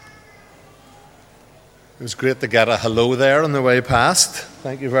It was great to get a hello there on the way past.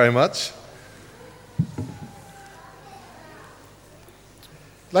 Thank you very much. I'd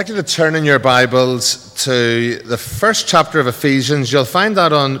like you to turn in your Bibles to the first chapter of Ephesians. You'll find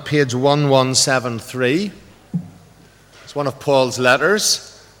that on page 1173. It's one of Paul's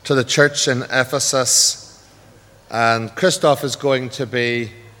letters to the church in Ephesus. And Christoph is going to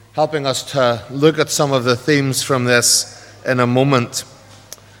be helping us to look at some of the themes from this in a moment.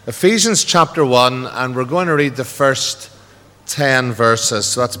 Ephesians chapter 1, and we're going to read the first 10 verses.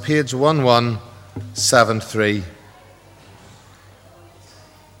 So that's page 1173.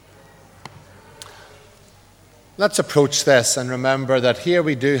 Let's approach this and remember that here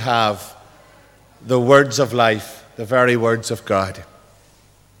we do have the words of life, the very words of God.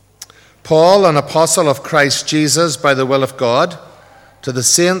 Paul, an apostle of Christ Jesus by the will of God, to the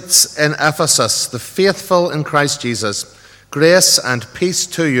saints in Ephesus, the faithful in Christ Jesus, grace and peace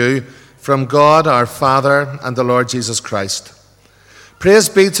to you from God our Father and the Lord Jesus Christ. Praise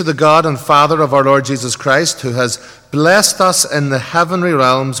be to the God and Father of our Lord Jesus Christ, who has blessed us in the heavenly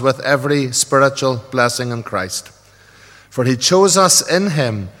realms with every spiritual blessing in Christ. For he chose us in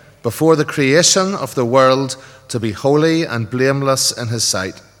him before the creation of the world to be holy and blameless in his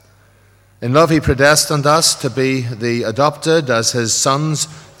sight. In love he predestined us to be the adopted as his sons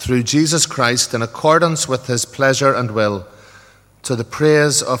through Jesus Christ in accordance with his pleasure and will, to the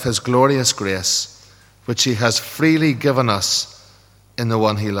praise of his glorious grace, which he has freely given us in the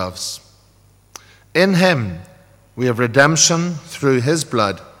one he loves. In him we have redemption through his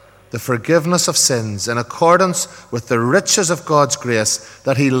blood, the forgiveness of sins, in accordance with the riches of God's grace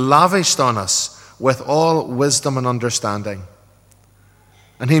that he lavished on us with all wisdom and understanding.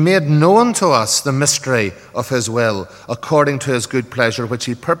 And he made known to us the mystery of his will, according to his good pleasure, which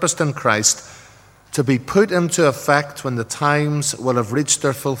he purposed in Christ, to be put into effect when the times will have reached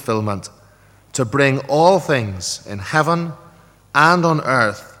their fulfillment, to bring all things in heaven and on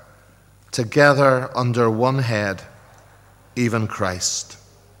earth together under one head, even Christ.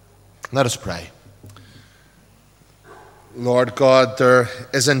 Let us pray. Lord God, there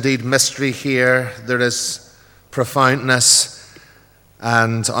is indeed mystery here. There is profoundness.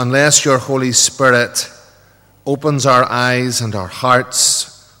 And unless your Holy Spirit opens our eyes and our hearts,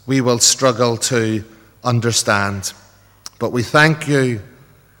 we will struggle to understand. But we thank you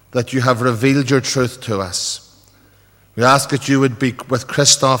that you have revealed your truth to us. We ask that you would be with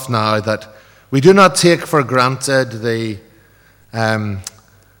Christoph now, that we do not take for granted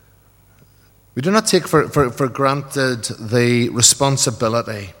the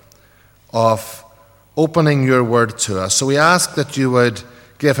responsibility of opening your word to us. So we ask that you would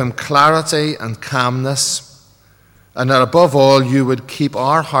give him clarity and calmness, and that above all you would keep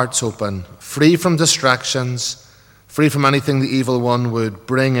our hearts open, free from distractions, free from anything the evil one would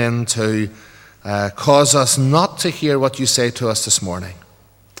bring in to cause us not to hear what you say to us this morning.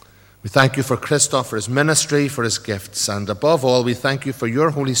 We thank you for Christoph, for his ministry, for his gifts, and above all we thank you for your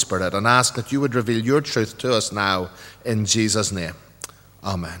Holy Spirit and ask that you would reveal your truth to us now in Jesus' name.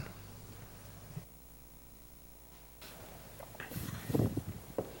 Amen.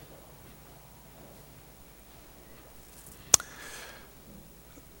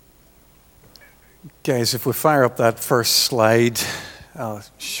 Guys, if we fire up that first slide, I'll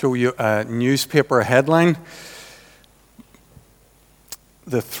show you a newspaper headline.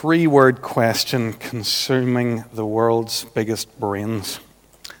 The three-word question, consuming the world's biggest brains.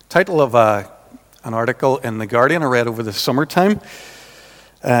 Title of an article in The Guardian I read over the summertime.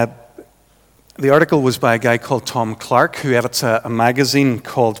 The article was by a guy called Tom Clark, who edits a magazine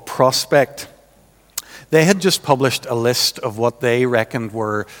called Prospect. They had just published a list of what they reckoned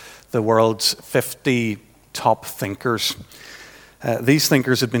were the world's 50 top thinkers. These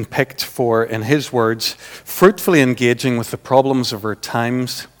thinkers had been picked for, in his words, fruitfully engaging with the problems of our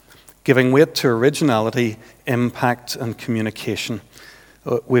times, giving weight to originality, impact, and communication.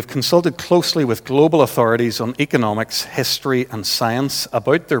 We've consulted closely with global authorities on economics, history, and science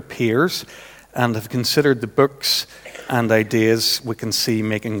about their peers, and have considered the books and ideas we can see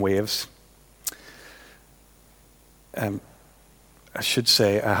making waves. I should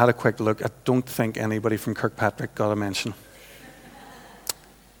say, I had a quick look. I don't think anybody from Kirkpatrick got a mention.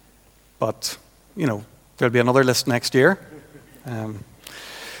 But, there'll be another list next year.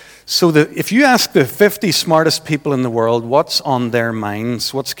 If you ask the 50 smartest people in the world what's on their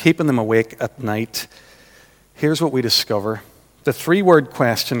minds, what's keeping them awake at night, here's what we discover. The three-word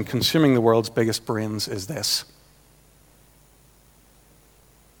question, consuming the world's biggest brains, is this.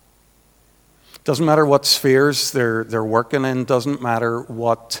 Doesn't matter what spheres they're working in, doesn't matter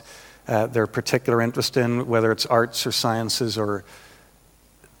what their particular interest in, whether it's arts or sciences or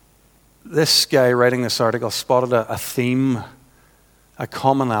This guy writing this article spotted a theme, a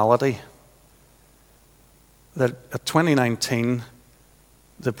commonality, that at 2019,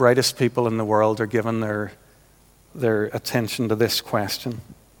 the brightest people in the world are given their attention to this question.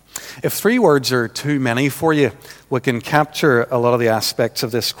 If 3 words are too many for you, we can capture a lot of the aspects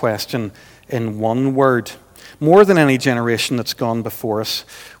of this question in 1 word. More than any generation that's gone before us,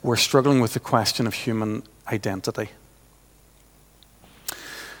 we're struggling with the question of human identity.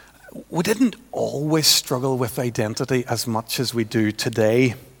 We didn't always struggle with identity as much as we do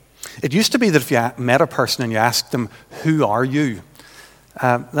today. It used to be that if you met a person and you asked them, "Who are you?"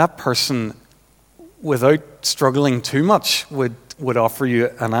 That person, without struggling too much, would offer you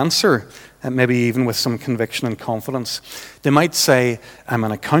an answer, and maybe even with some conviction and confidence. They might say, "I'm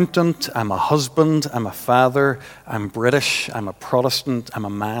an accountant, I'm a husband, I'm a father, I'm British, I'm a Protestant, I'm a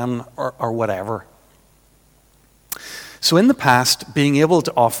man," or whatever. So in the past, being able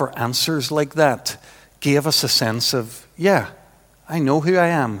to offer answers like that gave us a sense of, yeah, I know who I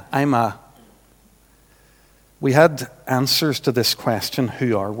am. We had answers to this question,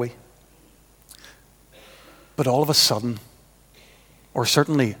 who are we? But all of a sudden, or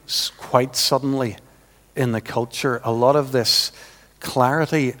certainly quite suddenly in the culture, a lot of this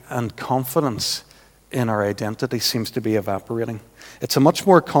clarity and confidence in our identity seems to be evaporating. It's a much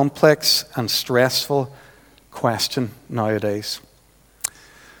more complex and stressful question nowadays.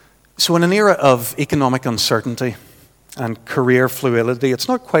 So in an era of economic uncertainty and career fluidity, it's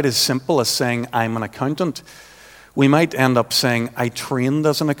not quite as simple as saying, "I'm an accountant." We might end up saying, "I trained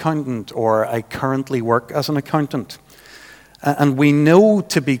as an accountant," or "I currently work as an accountant." And we know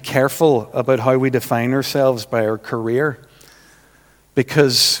to be careful about how we define ourselves by our career,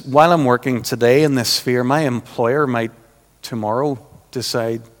 because while I'm working today in this sphere, my employer might tomorrow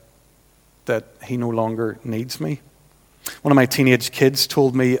decide that he no longer needs me. One of my teenage kids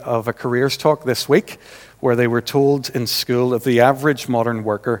told me of a careers talk this week where they were told in school that the average modern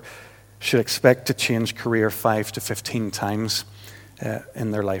worker should expect to change career 5 to 15 times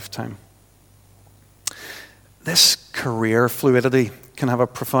in their lifetime. This career fluidity can have a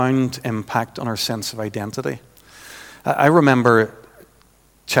profound impact on our sense of identity. I remember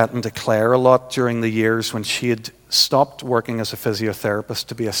chatting to Claire a lot during the years when she had stopped working as a physiotherapist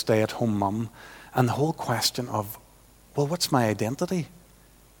to be a stay-at-home mum, and the whole question of, well, what's my identity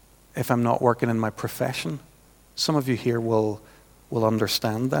if I'm not working in my profession? Some of you here will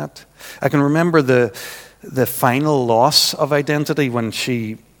understand that. I can remember the final loss of identity when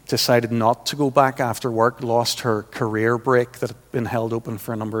she decided not to go back after work, lost her career break that had been held open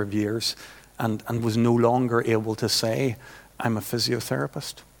for a number of years, and was no longer able to say, "I'm a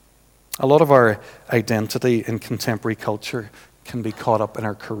physiotherapist." A lot of our identity in contemporary culture can be caught up in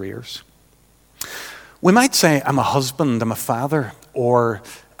our careers. We might say, "I'm a husband, I'm a father," or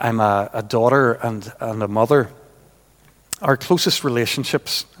 "I'm a daughter and a mother." Our closest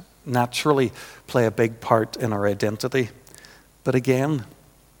relationships naturally play a big part in our identity. But again,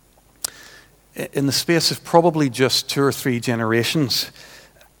 in the space of probably just 2 or 3 generations,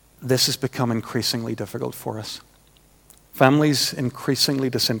 this has become increasingly difficult for us. Families increasingly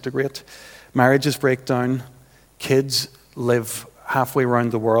disintegrate, marriages break down, kids live halfway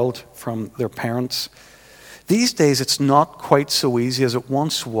around the world from their parents. These days, it's not quite so easy as it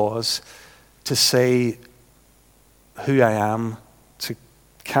once was to say who I am, to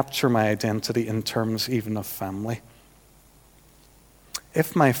capture my identity in terms even of family.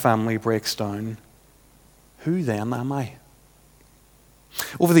 If my family breaks down, who then am I?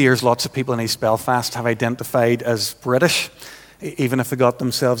 Over the years, lots of people in East Belfast have identified as British, even if they got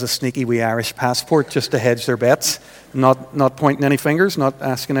themselves a sneaky wee Irish passport just to hedge their bets. Not pointing any fingers, not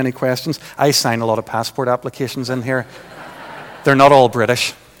asking any questions. I sign a lot of passport applications in here. They're not all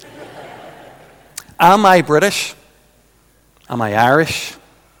British. Am I British? Am I Irish?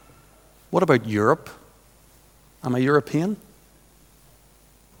 What about Europe? Am I European?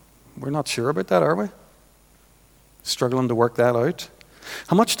 We're not sure about that, are we? Struggling to work that out.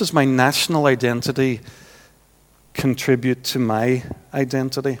 How much does my national identity contribute to my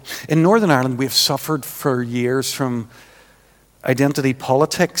identity? In Northern Ireland, we've suffered for years from identity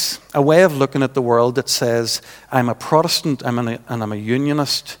politics, a way of looking at the world that says, I'm a Protestant and I'm a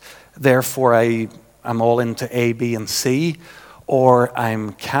Unionist, therefore I'm all into A, B, and C, or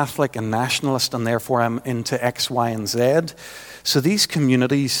I'm Catholic and nationalist and therefore I'm into X, Y, and Z. So these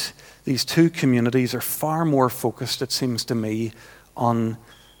communities, these 2 communities are far more focused, it seems to me, on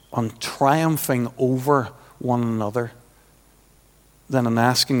triumphing over one another than on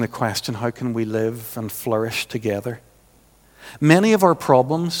asking the question, how can we live and flourish together? Many of our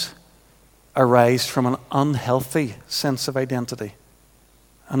problems arise from an unhealthy sense of identity.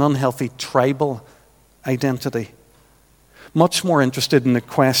 an unhealthy tribal identity. Much more interested in the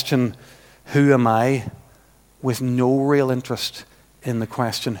question, who am I? With no real interest in the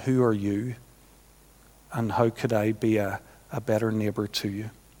question, who are you? And how could I be a better neighbor to you?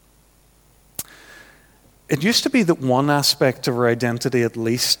 It used to be that one aspect of our identity, at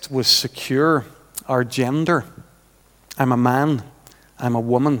least, was secure. Our gender. I'm a man. I'm a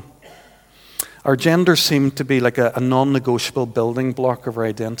woman. Our gender seemed to be like a non-negotiable building block of our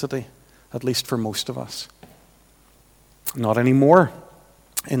identity, at least for most of us. Not anymore.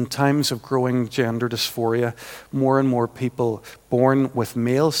 In times of growing gender dysphoria, more and more people born with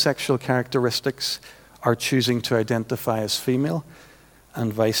male sexual characteristics are choosing to identify as female,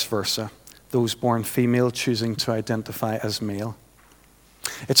 and vice versa. Those born female choosing to identify as male.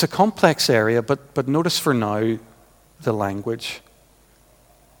 It's a complex area, but notice for now the language.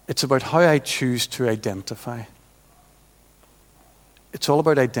 It's about how I choose to identify. It's all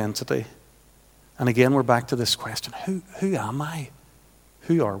about identity. And again, we're back to this question, who am I?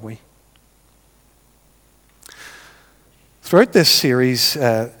 Who are we? Throughout this series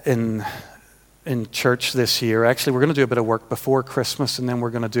in church this year, actually we're going to do a bit of work before Christmas, and then we're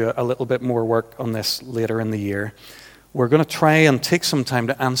going to do a little bit more work on this later in the year. We're going to try and take some time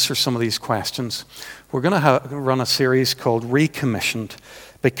to answer some of these questions. We're going to run a series called Recommissioned,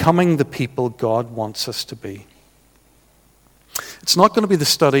 Becoming the People God Wants Us to Be. It's not going to be the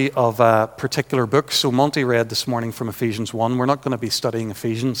study of a particular book. So Monty read this morning from Ephesians 1. We're not going to be studying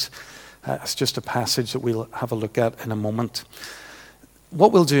Ephesians. It's just a passage that we'll have a look at in a moment.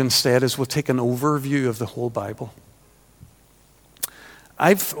 What we'll do instead is we'll take an overview of the whole Bible.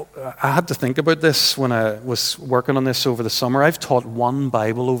 I had to think about this when I was working on this over the summer. I've taught one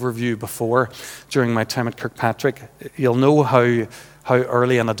Bible overview before during my time at Kirkpatrick. You'll know how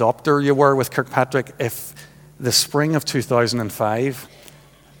early an adopter you were with Kirkpatrick if the spring of 2005,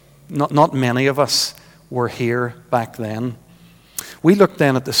 not many of us were here back then. We looked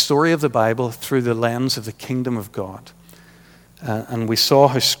then at the story of the Bible through the lens of the kingdom of God. And we saw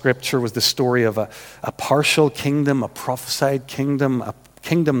how Scripture was the story of a partial kingdom, a prophesied kingdom, a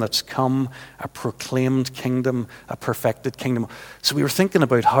kingdom that's come, a proclaimed kingdom, a perfected kingdom. So we were thinking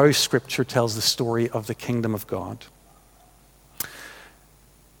about how Scripture tells the story of the kingdom of God.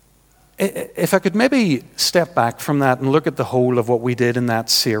 If I could maybe step back from that and look at the whole of what we did in that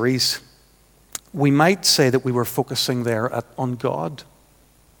series, we might say that we were focusing there on God,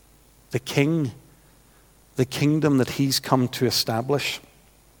 the King, the kingdom that He's come to establish.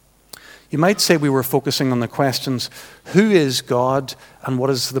 You might say we were focusing on the questions, who is God and what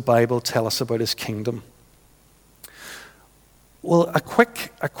does the Bible tell us about His kingdom? Well, a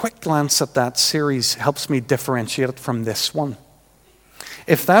quick glance at that series helps me differentiate it from this one.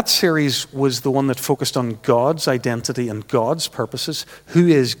 If that series was the one that focused on God's identity and God's purposes, who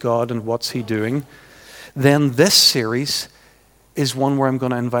is God and what's He doing, then this series is one where I'm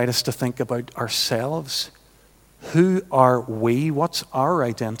going to invite us to think about ourselves. Who are we? What's our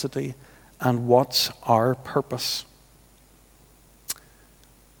identity? And what's our purpose?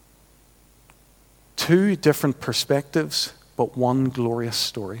 Two different perspectives, but one glorious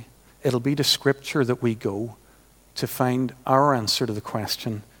story. It'll be to Scripture that we go to find our answer to the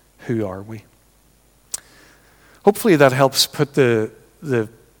question, who are we? Hopefully that helps put the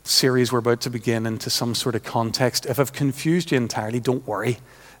series we're about to begin into some sort of context. If I've confused you entirely, don't worry.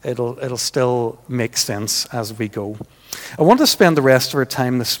 It'll still make sense as we go. I want to spend the rest of our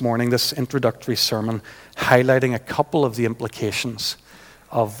time this morning, this introductory sermon, highlighting a couple of the implications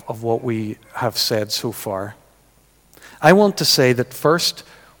of what we have said so far. I want to say that first,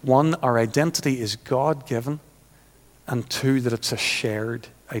 one, our identity is God-given, and two, that it's a shared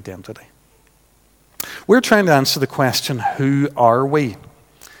identity. We're trying to answer the question, who are we?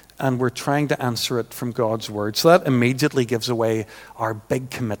 And we're trying to answer it from God's word. So that immediately gives away our big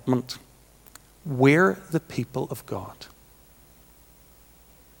commitment. We're the people of God.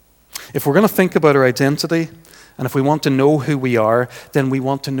 If we're going to think about our identity, and if we want to know who we are, then we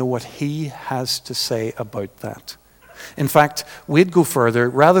want to know what He has to say about that. In fact, we'd go further.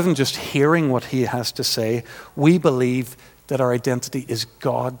 Rather than just hearing what He has to say, we believe that our identity is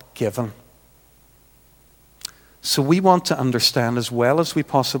God-given. So we want to understand as well as we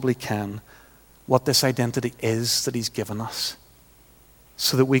possibly can what this identity is that He's given us,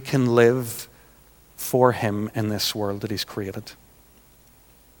 so that we can live for Him in this world that He's created.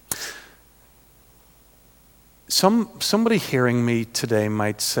 Somebody hearing me today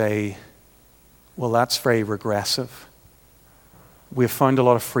might say, well, that's very regressive. We've found a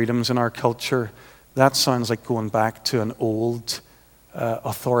lot of freedoms in our culture. That sounds like going back to an old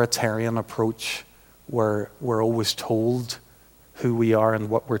authoritarian approach where we're always told who we are and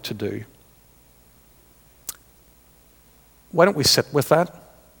what we're to do. Why don't we sit with that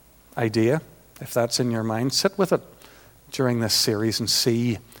idea, if that's in your mind? Sit with it during this series and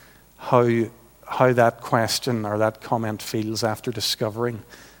see how that question or that comment feels after discovering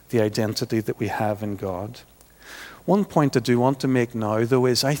the identity that we have in God. One point I do want to make now, though,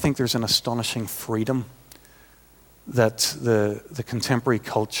 is I think there's an astonishing freedom that the contemporary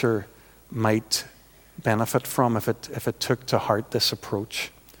culture might benefit from if it took to heart this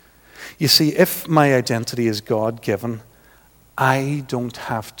approach. You see, if my identity is God-given, I don't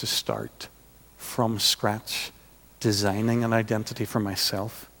have to start from scratch designing an identity for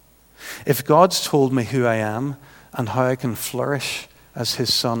myself. If God's told me who I am and how I can flourish as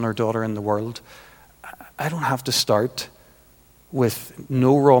his son or daughter in the world, I don't have to start with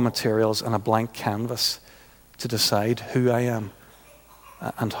no raw materials and a blank canvas to decide who I am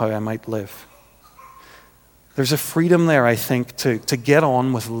and how I might live. There's a freedom there, I think, to get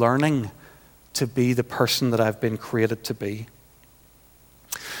on with learning to be the person that I've been created to be.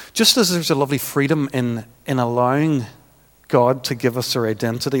 Just as there's a lovely freedom in allowing God to give us our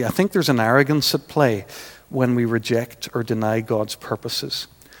identity, I think there's an arrogance at play when we reject or deny God's purposes.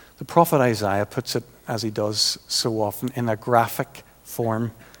 The prophet Isaiah puts it, as he does so often, in a graphic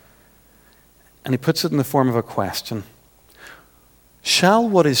form. And he puts it in the form of a question. Shall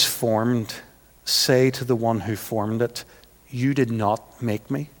what is formed say to the one who formed it, you did not make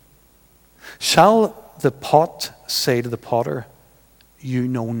me? Shall the pot say to the potter, you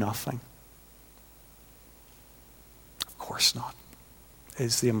know nothing? Of course not,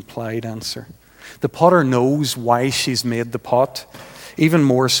 is the implied answer. The potter knows why she's made the pot. Even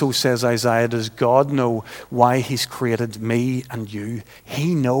more so, says Isaiah, does God know why he's created me and you?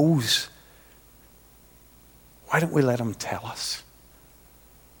 He knows. Why don't we let him tell us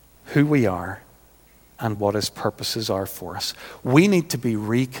who we are and what his purposes are for us? We need to be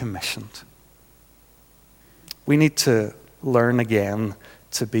recommissioned. We need to learn again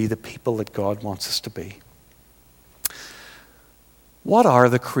to be the people that God wants us to be. What are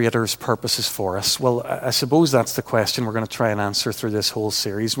the Creator's purposes for us? Well, I suppose that's the question we're going to try and answer through this whole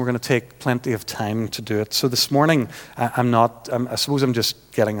series. We're going to take plenty of time to do it. So this morning, I suppose I'm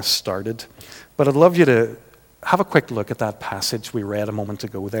just getting us started. But I'd love you to have a quick look at that passage we read a moment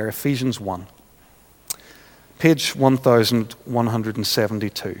ago there, Ephesians 1, page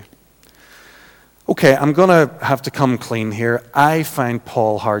 1172. Okay, I'm going to have to come clean here. I find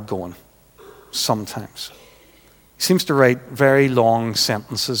Paul hard going sometimes. He seems to write very long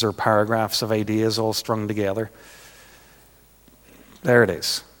sentences or paragraphs of ideas all strung together. There it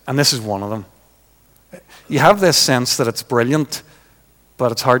is. And this is one of them. You have this sense that it's brilliant,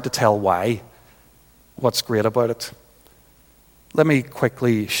 but it's hard to tell why. What's great about it? Let me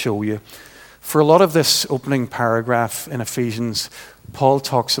quickly show you. For a lot of this opening paragraph in Ephesians, Paul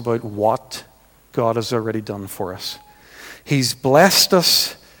talks about what God has already done for us. He's blessed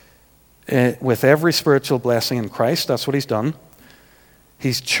us with every spiritual blessing in Christ. That's what he's done.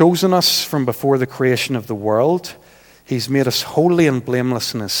 He's chosen us from before the creation of the world. He's made us holy and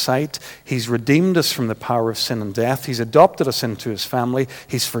blameless in his sight. He's redeemed us from the power of sin and death. He's adopted us into his family.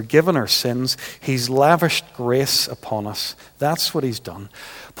 He's forgiven our sins. He's lavished grace upon us. That's what he's done.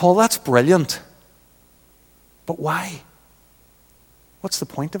 Paul, that's brilliant. But why? What's the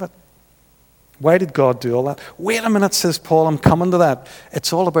point of it? Why did God do all that? Wait a minute, says Paul, I'm coming to that.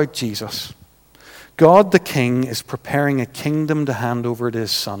 It's all about Jesus. God the King is preparing a kingdom to hand over to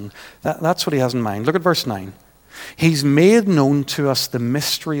his Son. That's what he has in mind. Look at verse 9. He's made known to us the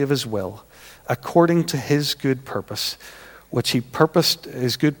mystery of his will, according to his good purpose, which he purposed,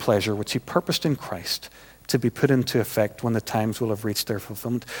 his good pleasure, which he purposed in Christ, to be put into effect when the times will have reached their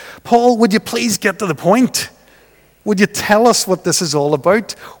fulfillment. Paul, would you please get to the point? Would you tell us what this is all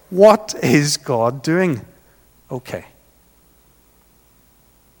about? What is God doing? Okay.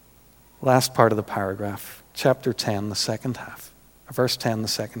 Last part of the paragraph, chapter 10, the second half. Verse 10, the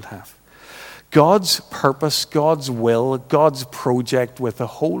second half. God's purpose, God's will, God's project with the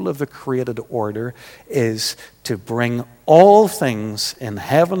whole of the created order is to bring all things in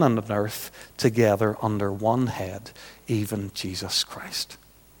heaven and on earth together under one head, even Jesus Christ.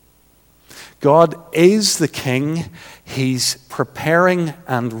 God is the King. He's preparing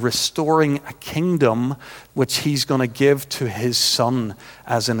and restoring a kingdom which he's going to give to his Son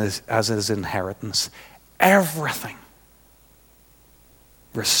as his inheritance. Everything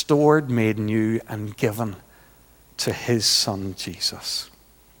restored, made new, and given to his Son, Jesus.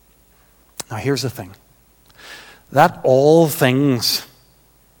 Now here's the thing. That all things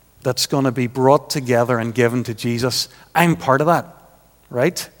that's going to be brought together and given to Jesus, I'm part of that,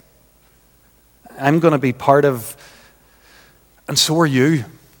 right? I'm going to be part of And so are you.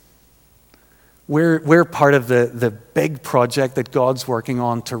 We're part of the big project that God's working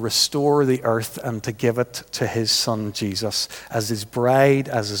on to restore the earth and to give it to his son Jesus as his bride,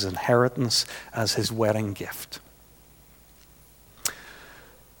 as his inheritance, as his wedding gift.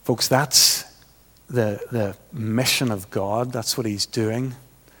 Folks, that's the mission of God. That's what he's doing.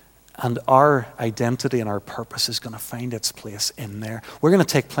 And our identity and our purpose is going to find its place in there. We're going to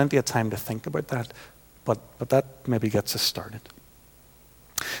take plenty of time to think about that, but that maybe gets us started.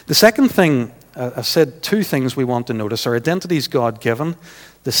 The second thing, I've said two things we want to notice. Our identity is God-given.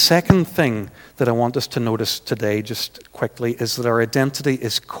 The second thing that I want us to notice today, just quickly, is that our identity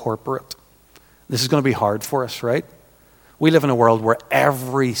is corporate. This is going to be hard for us, right? We live in a world where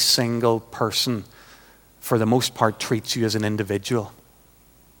every single person, for the most part, treats you as an individual.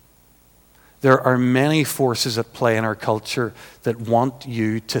 There are many forces at play in our culture that want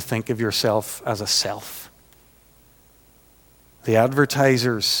you to think of yourself as a self. The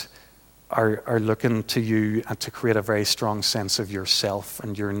advertisers are looking to you and to create a very strong sense of yourself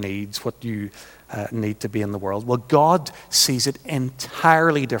and your needs, what you need to be in the world. Well, God sees it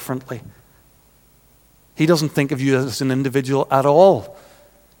entirely differently. He doesn't think of you as an individual at all.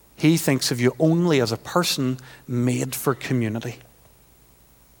 He thinks of you only as a person made for community.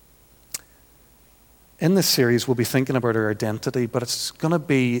 In this series, we'll be thinking about our identity, but it's going to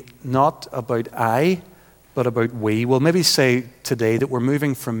be not about I, but about we. We'll maybe say today that we're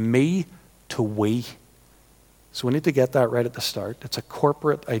moving from me to we. So we need to get that right at the start. It's a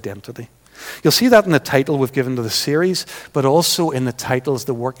corporate identity. You'll see that in the title we've given to the series, but also in the titles,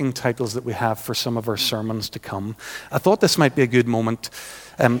 the working titles that we have for some of our sermons to come. I thought this might be a good moment.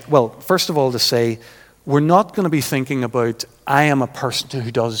 First of all, to say, we're not going to be thinking about, I am a person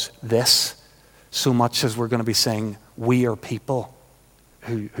who does this, so much as we're going to be saying, we are people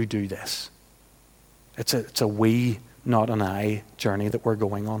who do this. It's a we, not an I journey that we're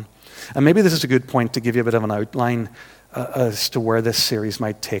going on. And maybe this is a good point to give you a bit of an outline as to where this series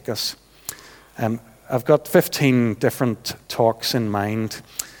might take us. I've got 15 different talks in mind.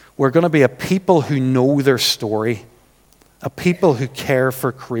 We're going to be a people who know their story, a people who care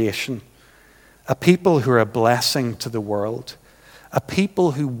for creation, a people who are a blessing to the world, a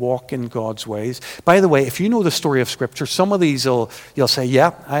people who walk in God's ways. By the way, if you know the story of Scripture, some of these you'll say,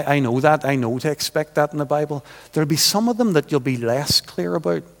 yeah, I know that. I know to expect that in the Bible. There'll be some of them that you'll be less clear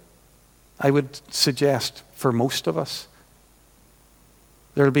about, I would suggest, for most of us.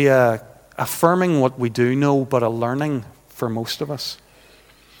 There'll be a affirming what we do know, but a learning for most of us.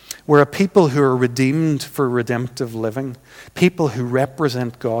 We're a people who are redeemed for redemptive living, people who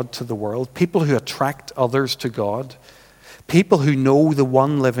represent God to the world, people who attract others to God, people who know the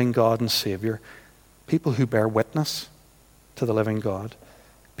one living God and Savior, people who bear witness to the living God,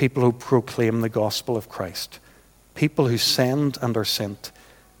 people who proclaim the gospel of Christ, people who send and are sent,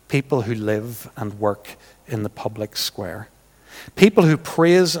 people who live and work in the public square, people who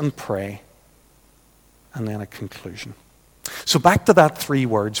praise and pray, and then a conclusion. So back to that 3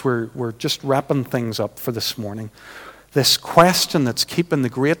 words. We're just wrapping things up for this morning. This question that's keeping the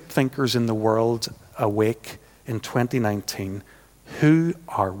great thinkers in the world awake in 2019, who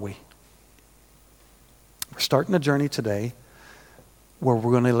are we? We're starting a journey today where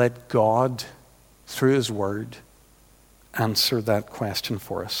we're going to let God, through his word, answer that question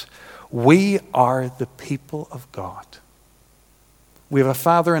for us. We are the people of God. We have a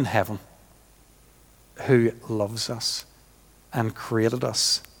Father in heaven who loves us and created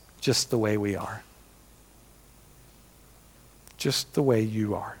us just the way we are. Just the way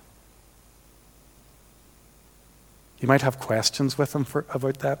you are. You might have questions with him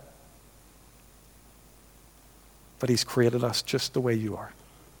about that, but he's created us just the way you are.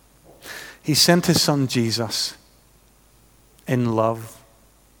 He sent his son Jesus in love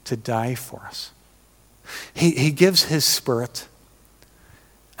to die for us. He gives his Spirit,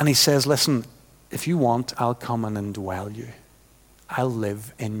 and he says, listen, if you want, I'll come and indwell you. I'll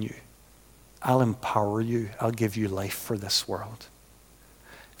live in you. I'll empower you. I'll give you life for this world.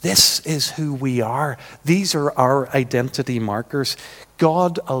 This is who we are. These are our identity markers.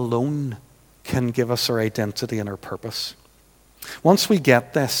 God alone can give us our identity and our purpose. Once we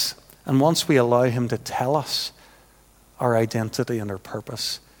get this, and once we allow him to tell us our identity and our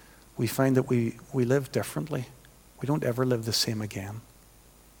purpose, we find that we live differently. We don't ever live the same again.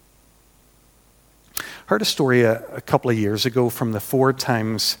 Heard a story a couple of years ago from the 4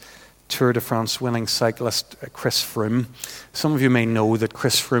 times Tour de France winning cyclist Chris Froome. Some of you may know that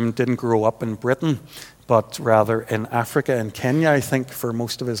Chris Froome didn't grow up in Britain, but rather in Africa and Kenya, I think, for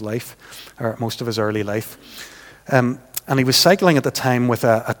most of his life, or most of his early life. And he was cycling at the time with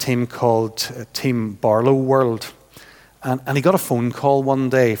a team called Team Barlow World. And he got a phone call one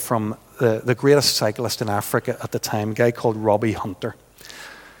day from the greatest cyclist in Africa at the time, a guy called Robbie Hunter.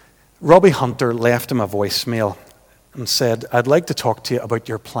 Robbie Hunter left him a voicemail and said, "I'd like to talk to you about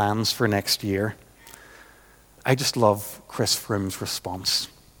your plans for next year." I just love Chris Froome's response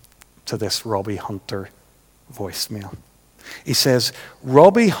to this Robbie Hunter voicemail. He says,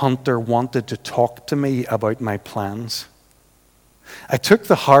 "Robbie Hunter wanted to talk to me about my plans. I took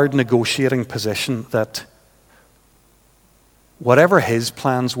the hard negotiating position that whatever his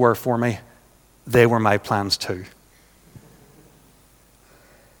plans were for me, they were my plans too.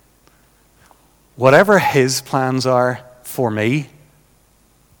 Whatever his plans are for me,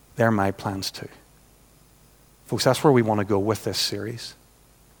 they're my plans too." Folks, that's where we want to go with this series.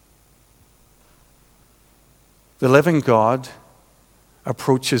 The living God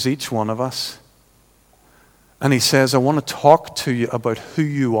approaches each one of us and he says, "I want to talk to you about who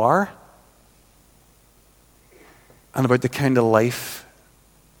you are and about the kind of life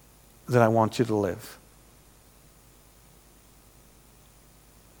that I want you to live."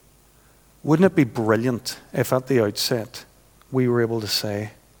 Wouldn't it be brilliant if at the outset we were able to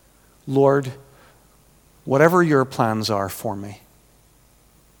say, "Lord, whatever your plans are for me,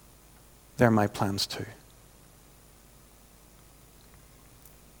 they're my plans too."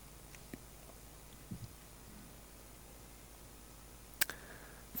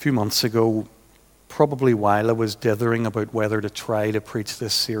 A few months ago, probably while I was dithering about whether to try to preach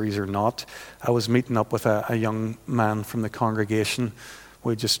this series or not, I was meeting up with a young man from the congregation.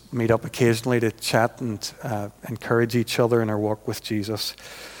 We just meet up occasionally to chat and encourage each other in our walk with Jesus.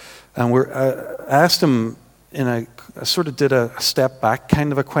 And I asked him, I sort of did a step back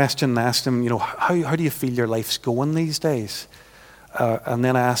kind of a question, and asked him, how do you feel your life's going these days? And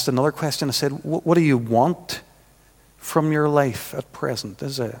then I asked another question. I said, what do you want from your life at present?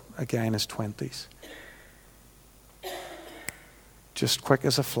 This is a guy in his 20s. Just quick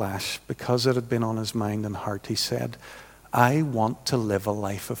as a flash, because it had been on his mind and heart, he said, "I want to live a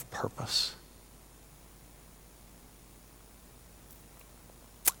life of purpose."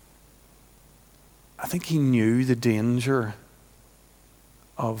 I think he knew the danger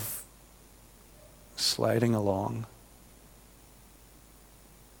of sliding along,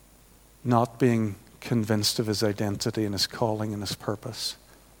 not being convinced of his identity and his calling and his purpose,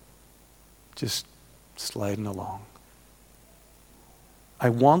 just sliding along. I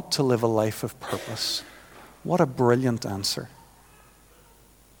want to live a life of purpose. What a brilliant answer.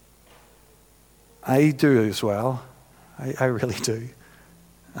 I do as well. I really do.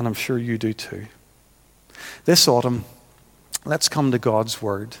 And I'm sure you do too. This autumn, let's come to God's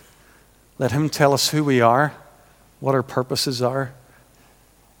Word. Let Him tell us who we are, what our purposes are,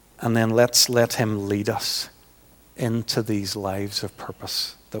 and then let's let Him lead us into these lives of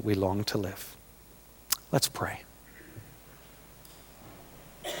purpose that we long to live. Let's pray.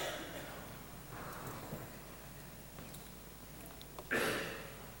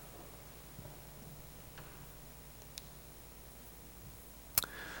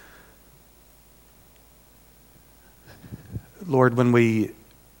 Lord, when we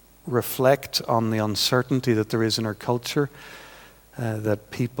reflect on the uncertainty that there is in our culture,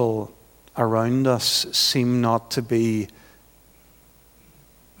 that people around us seem not to be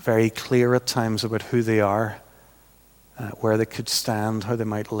very clear at times about who they are, where they could stand, how they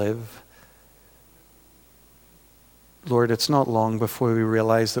might live. Lord, it's not long before we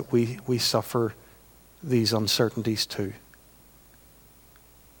realize that we suffer these uncertainties too.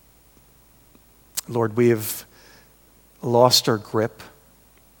 Lord, we have lost our grip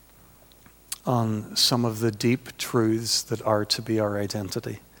on some of the deep truths that are to be our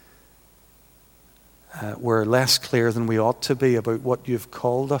identity. We're less clear than we ought to be about what you've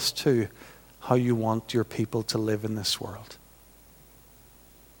called us to, how you want your people to live in this world.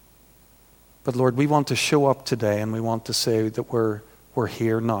 But Lord, we want to show up today and we want to say that we're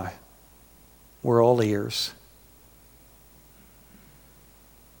here now. We're all ears.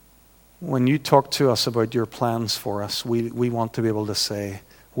 When you talk to us about your plans for us, we want to be able to say,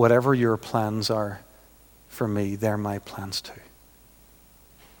 whatever your plans are for me, they're my plans too.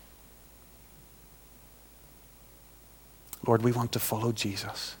 Lord, we want to follow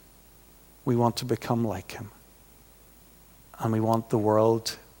Jesus. We want to become like him. And we want the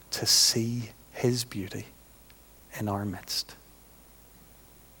world to see his beauty in our midst.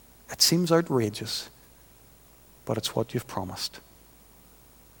 It seems outrageous, but it's what you've promised.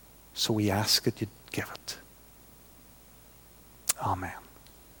 So we ask that you give it. Amen.